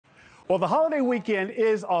Well, the holiday weekend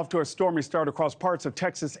is off to a stormy start across parts of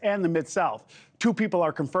Texas and the Mid-South. 2 people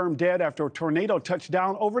are confirmed dead after a tornado touched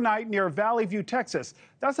down overnight near Valley View, Texas.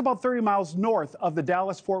 That's about 30 miles north of the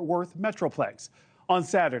Dallas-Fort Worth Metroplex. On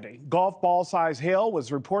Saturday, golf ball-sized hail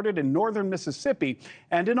was reported in northern Mississippi,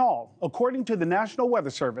 and in all, according to the National Weather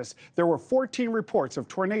Service, there were 14 reports of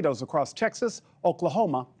tornadoes across Texas,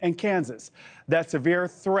 Oklahoma, and Kansas. That severe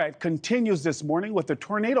threat continues this morning with the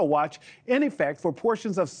tornado watch in effect for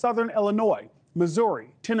portions of southern Illinois,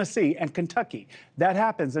 Missouri, Tennessee, and Kentucky. That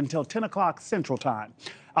happens until 10 o'clock Central Time.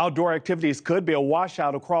 Outdoor activities could be a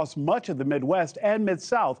washout across much of the Midwest and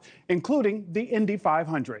Mid-South, including the Indy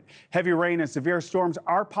 500. Heavy rain and severe storms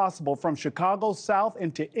are possible from Chicago south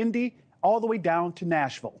into Indy all the way down to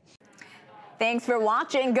Nashville. Thanks for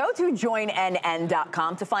watching. Go to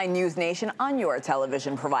joinnn.com to find NewsNation on your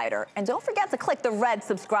television provider. And don't forget to click the red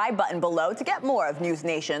subscribe button below to get more of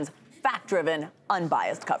NewsNation's fact-driven,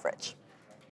 unbiased coverage.